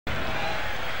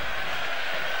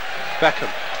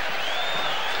Beckham.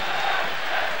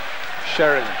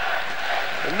 Sheringham.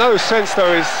 In no sense,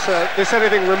 though, is this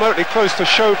anything remotely close to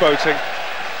showboating.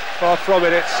 Far from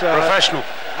it. It's professional.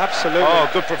 Absolutely. Oh,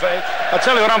 good professional. I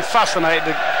tell you what, I'm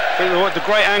fascinated. The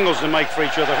great angles they make for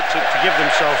each other to give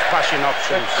themselves passing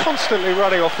options. They're constantly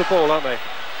running off the ball, aren't they?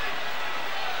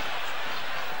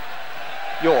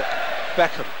 Yorke,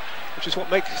 Beckham, which is what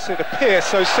makes it appear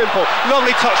so simple.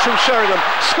 Lovely touch from Sheringham.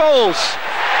 Scholes.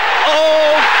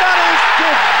 Oh, that is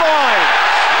divine.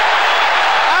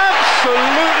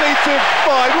 Absolutely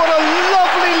divine. What a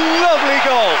lovely, lovely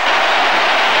goal.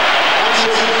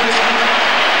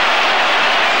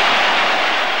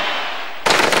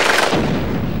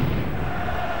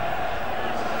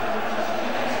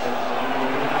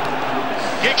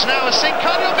 Giggs now has seen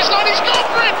Carney off his line, he's gone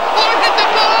for it! Oh, hit the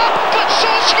bar, but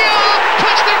Solskjaer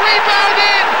puts the rebound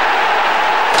in!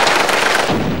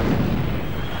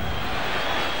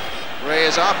 Ray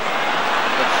is up,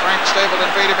 but Frank Stapleton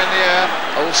beat him in the air.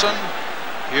 Olsen,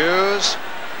 Hughes.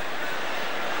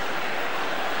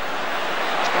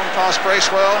 It's gone past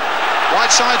Bracewell.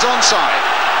 Whiteside's onside.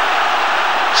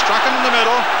 Struck him in the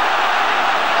middle.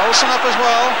 Olsen up as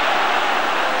well.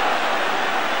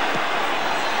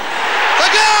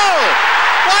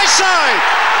 Whiteside!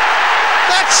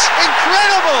 That's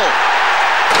incredible!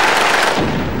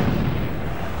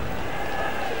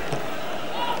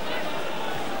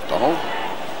 Donald.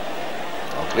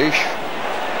 Dalglish.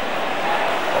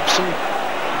 Robson.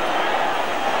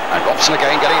 And Robson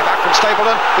again getting it back from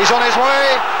Stapleton. He's on his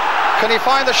way. Can he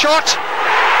find the shot?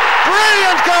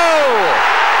 Brilliant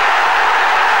goal!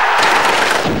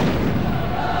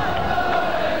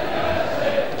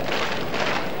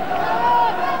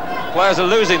 Players are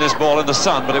losing this ball in the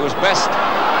sun, but it was Best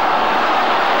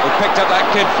who picked up that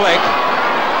kid flick.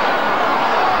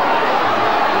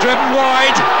 Driven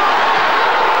wide.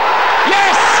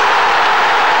 Yes!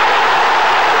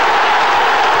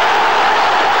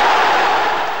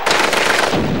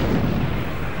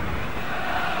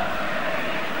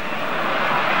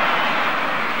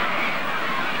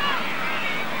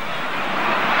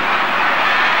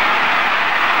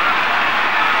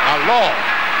 Now Law.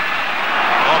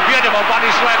 Beautiful body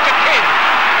sweep to Keane.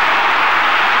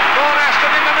 Vaughan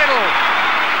Aston in the middle.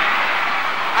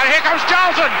 And here comes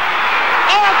Charlton.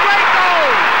 Oh, great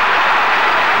goal!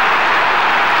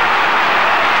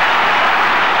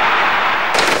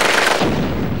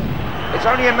 It's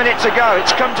only a minute to go.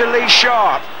 It's come to Lee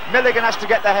Sharp. Milligan has to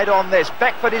get the head on this.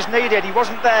 Beckford is needed. He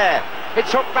wasn't there.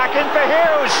 It's hooked back in for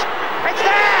Hughes. It's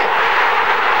there!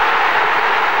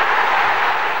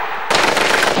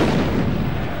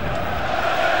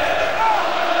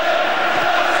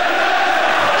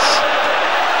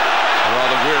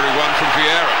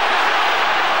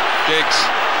 Giggs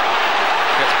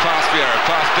gets past Vieira,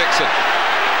 past Dixon,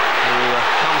 who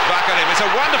comes back at him. It's a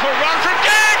wonderful run from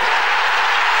Giggs!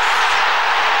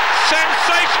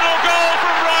 Sensational goal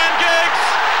from Ryan Giggs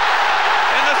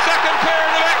in the second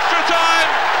period of extra time.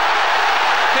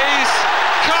 He's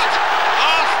cut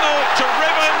Arsenal to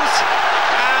ribbons,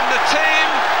 and the team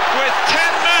with 10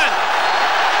 men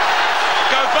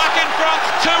go back in front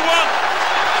 2-1.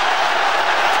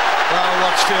 Well,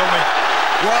 watch filming.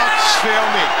 Watch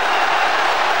filming.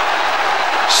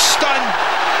 Stunned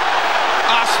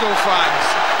Arsenal fans,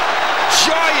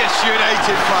 joyous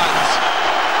United fans,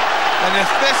 and if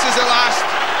this is the last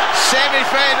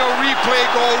semi-final replay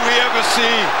goal we ever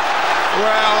see,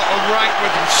 well, it'll rank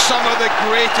with some of the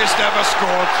greatest ever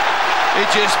scored. He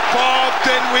just bobbed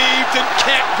and weaved and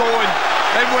kept going,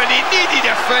 and when he needed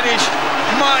a finish,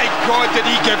 my God, did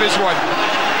he give us one.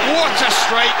 What a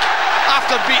strike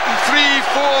after beating 3,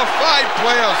 4, 5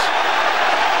 players.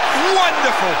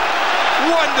 Wonderful,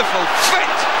 wonderful,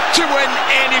 fit to win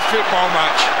any football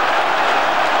match.